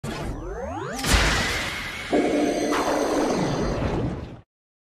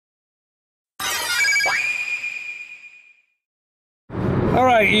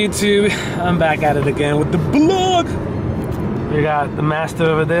Alright YouTube, I'm back at it again with the vlog. We got the master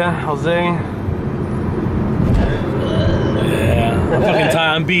over there, Jose. Yeah, I'm fucking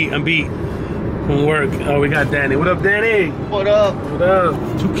tired, I'm beat from work. Oh, we got Danny. What up, Danny? What up? What up?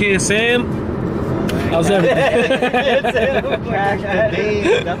 Toucan Sam? How's everything?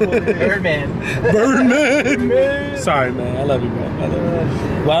 Birdman. Birdman. Sorry, man. I love you, man. I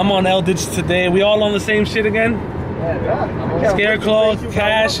love you. Well, I'm on Eldritch today. We all on the same shit again? Yeah. Scarecrow,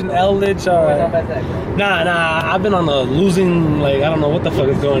 Cash, and Eldritch. All right. Nah. I've been on a losing, like, I don't know what the fuck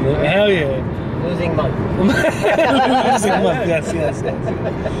is going on. Hell yeah. Losing month. Losing month. Yes.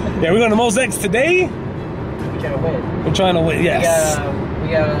 Yeah, we're going to Mos X today. We're trying to win. We're trying to win. Yes. We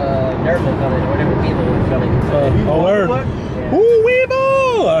got Nerval coming, or whatever Weevil is coming. Oh, word. Yeah. Ooh,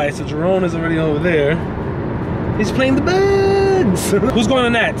 Weevil! Alright, so Jerome is already over there. He's playing the birds. Who's going to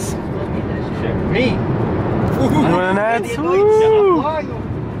Nats? Me. Going to Nats? Woo.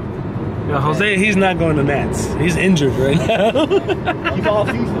 Yo, Jose, he's not going to Nats. He's injured right now. He's all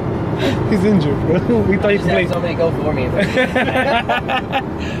season. He's injured, bro. We thought he could play. Somebody go for me.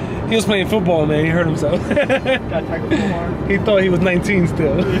 He was playing football, man. He hurt himself. He thought he was 19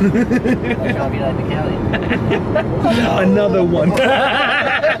 still. I'll be like the Cali. Another one.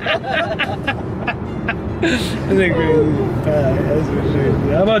 That's crazy. That's for sure.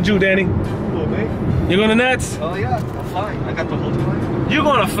 How about you, Danny? You going to Nats? Oh yeah, I'm flying. I got the whole time. You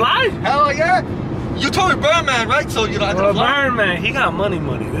going to fly? Hell yeah! You told me Birdman, right? So you know I got fly. Birdman, he got money.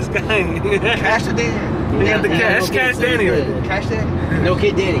 This guy. Cash the Danny. He got the cash. Cash Danny. Cash Danny. No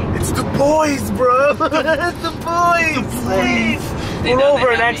Kid Danny. It's the boys, bro. It's the boys. Please. Pull over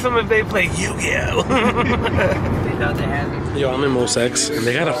and ask them if they play YuGiOh. They thought they had me. Yo, I'm in Mos X, and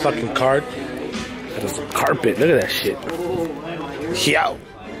they got a fucking cart. There's a carpet. Look at that shit. Yo.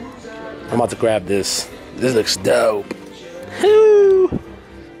 I'm about to grab this. This looks dope. Woo.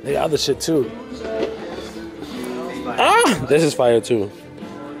 They got other shit too. Ah, this is fire too.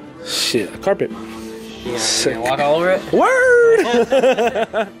 Shit, a carpet. Sick. Walk all over it? Word! Is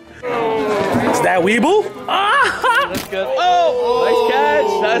that Weeble? Ah! That's good.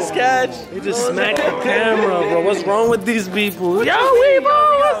 Oh! Nice catch. He just smacked the camera, bro. What's wrong with these people? Yo,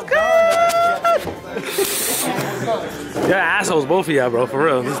 Weeble, what's good? You're assholes, both of y'all, bro. For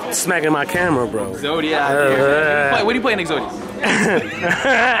real. Just smacking my camera, bro. Exodia. What do you play in Exodia?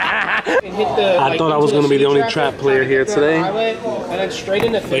 I thought I was going to be the only trap player here today. But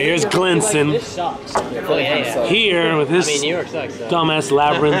here's Glenson. Here with his dumbass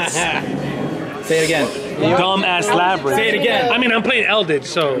labyrinth. Say it again. Dumbass labyrinth. Say it again. I mean, I'm playing Eldritch,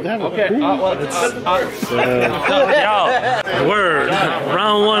 so. Okay. Yo, word.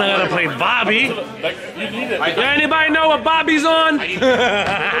 Round one, I gotta play Bobby. Anybody know what Bobby's on?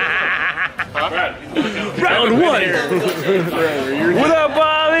 Round one. What up,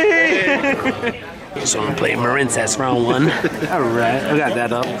 Bobby? So I'm gonna play Marincess round one. Alright, I got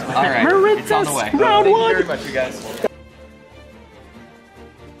that up. Alright, it's on the way. Round one. Thank you very much, you guys.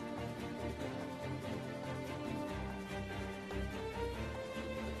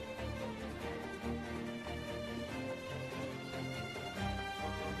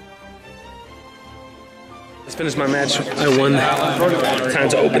 Let's finish my match. I won. Time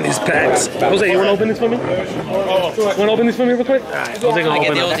to open these packs. Jose, you want to open this for me? Want to open this for me real quick? Jose gonna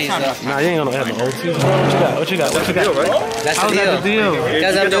open it. Nah, you ain't gonna have the oldies. What you got? That's the deal.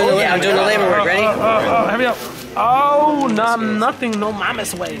 Guys, I'm doing the labor work. Ready? Hurry up. Oh, no, nothing. No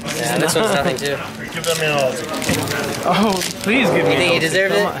mama's way. Yeah, this one's nothing too. Give them all. Oh, please give me. You think he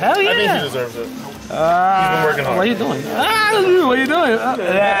deserved it? Hell yeah. I think he deserves it. He's been working hard. What are you doing? What are you doing?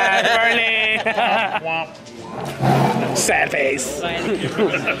 Burning. Sad face.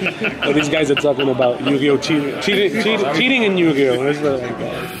 Well, these guys are talking about YuGiOh cheating in YuGiOh.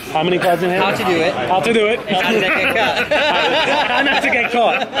 How many cards in hand? How to do it. How to do it. How to not get caught. How not to get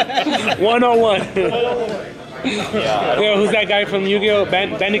caught. 101. Yo, who's that guy from YuGiOh?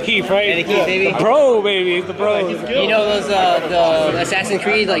 Benny Keith, right? Benny Keith, baby. The pro, baby. He's the pro. You know those the Assassin's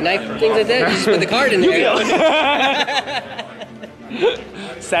Creed like knife things like that? You just put the card in there.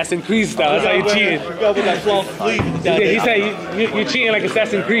 Assassin's Creed style. That's how you cheating. Yeah, he said you cheating like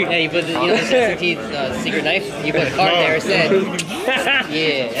Assassin's Creed. Yeah, you put the, Assassin's Creed secret knife. You put a card there instead.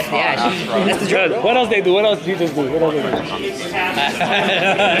 Yeah, that's the ash. That's the joke. What else they do? What else Jesus do? What else they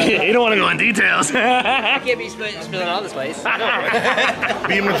do? You don't want to go in details. I can't be spilling all this place.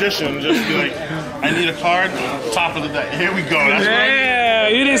 Be a magician. Just be like, I need a card. Top of the deck. Here we go. That's yeah,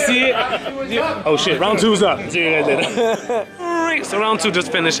 you didn't see it. Oh shit! Round two's up. See you guys later. So round two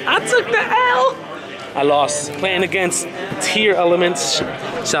just finished. I took the L. I lost. Playing against tier elements.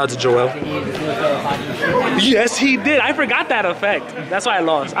 Shout out to Joel. Yes, he did. I forgot that effect. That's why I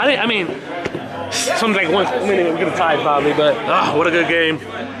lost. I mean, something like 1 minute we could have tied probably, but what a good game.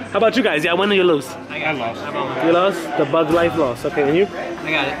 How about you guys? Yeah, win or you lose? I lost. You lost? The bug life lost. Okay, and you?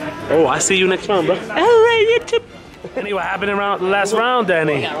 I got it. Oh, I see you next round, bro. All right, YouTube. Anyway, what happened in the last round,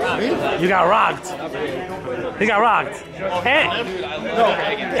 Danny? You got rocked. He got rocked.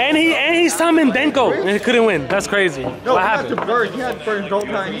 And he summoned Denko and he couldn't win. That's crazy. No, what happened? He had to burn the whole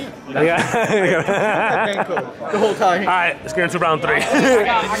time in. Yeah. The whole time. All right, let's get into round 3.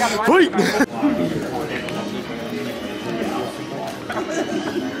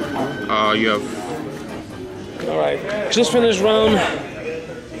 You have. All right, just finished round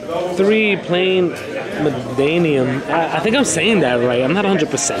 3 playing Medanium. I think I'm saying that right. I'm not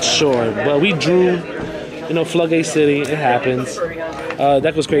 100% sure, but we drew. You know, Floodgate City. It happens.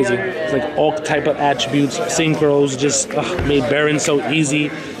 That was crazy. It's like all type of attributes, synchros. Just made Baron so easy.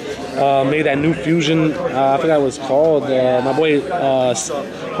 Made that new fusion. I forgot what it's called. My boy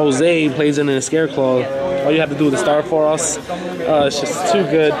Jose plays in a Scareclaw. All you have to do is star for us. It's just too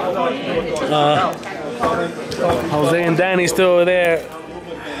good. Jose and Danny still over there.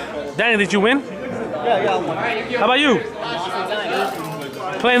 Danny, did you win? Yeah. How about you?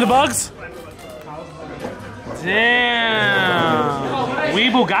 Playing the bugs? Damn.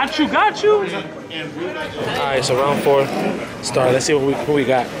 Weeble got you. Alright, so round 4 start. Let's see what we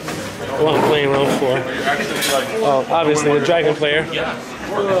got. Well, I'm playing round 4. Oh, obviously the dragon player.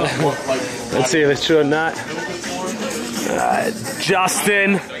 Let's see if it's true or not.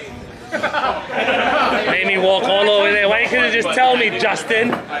 Justin. Made me walk all over there. Why couldn't you just tell me, Justin?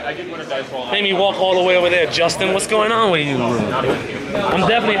 Made me walk all the way over there. Justin, what's going on with you? I'm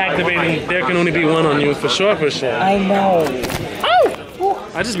definitely activating There Can Only Be One on you, for sure. I know.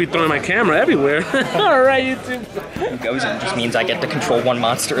 Oh! I just be throwing my camera everywhere. Alright, YouTube. Gozen just means I get to control one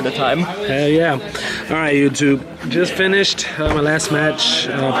monster at a time. Hell yeah. Alright, YouTube. Just finished my last match.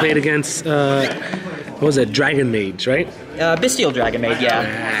 Played against, what was it? Dragon Mage, right? Bestial Dragon Maid,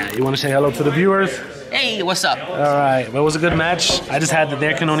 yeah. You want to say hello to the viewers? Hey, what's up? Alright, well, it was a good match. I just had the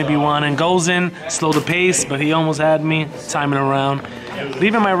There Can Only Be One and goes in, slow the pace, but he almost had me, timing around.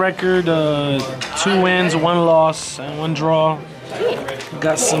 Leaving my record, 2 wins, 1 loss, and 1 draw.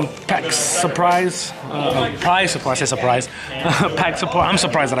 Got some pack surprise, prize surprise, I say surprise. Pack support, I'm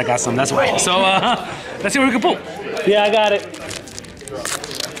surprised that I got some, that's why. So, let's see what we can pull. Yeah, I got it.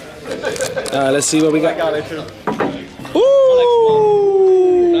 Let's see what we got. Ooh,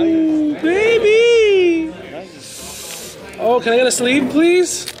 baby! Oh, can I get a sleeve,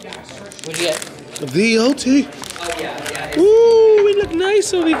 please? What'd you get? VOT. Ooh, we look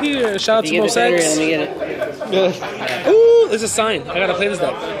nice over here. Shout out to Most Let X. me get it. Ooh, there's a sign. I gotta play this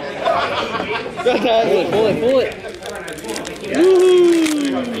deck. Pull it. Ooh,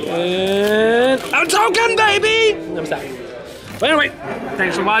 and a token, baby! I'm sorry. But anyway,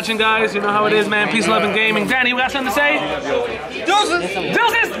 thanks for watching, guys. You know how it is, man. Peace, love, and gaming. Danny, you got something to say?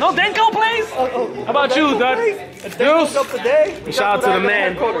 Deuces! No Denko plays? How about you, Doug? Deuce? Shout out to the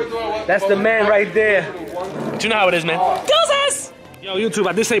man. That's the man right there. But you know how it is, man. Deuces! Yo, YouTube,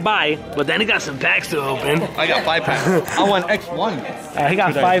 I did say bye, but Danny got some packs to open. I got 5 packs. I want X1. He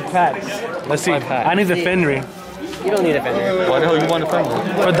got 5 packs. Let's see. I need the Fenrir. You don't need a Fenrir. Why the hell you want a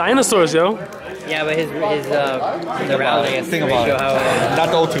Fenrir? For dinosaurs, yo. Yeah, but his around, I guess. Think about it. Not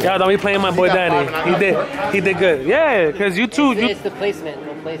the O2. Yeah, don't be playing my boy Danny. He did good. Yeah, because you two, It's the placement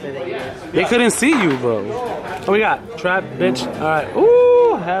that you did. they couldn't see you, bro. What we got? Trap, bitch. All right.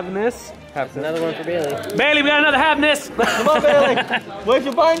 Ooh, Havness. Another one for Bailey. Bailey, we got another Havness. Come on, Bailey. Where's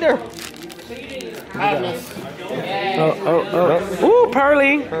your binder? Oh. Ooh,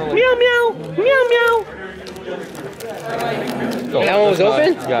 Pearly. Meow, meow. Meow, meow. That one was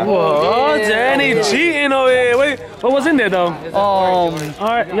open? Yeah. Whoa, Danny cheating over here. Wait, what was in there, though? All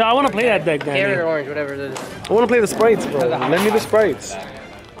right. Yo, I want to play that deck, Danny. Carrot or orange, whatever it is. I want to play the sprites, bro. Lend me the sprites.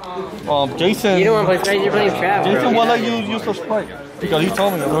 Jason. You don't want to play Sprite, you're playing Trap. Jason won't let you use the Sprite. Because he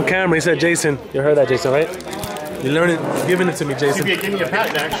told me. On camera, he said, Jason. You heard that, Jason, right? You learned it, giving it to me, Jason. If you give me a pack,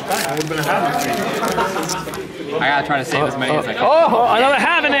 an extra pack, I would have been happy. I gotta try to save as many as I can. Oh, another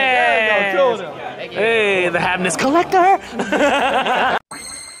Havness! Hey, the Havness collector!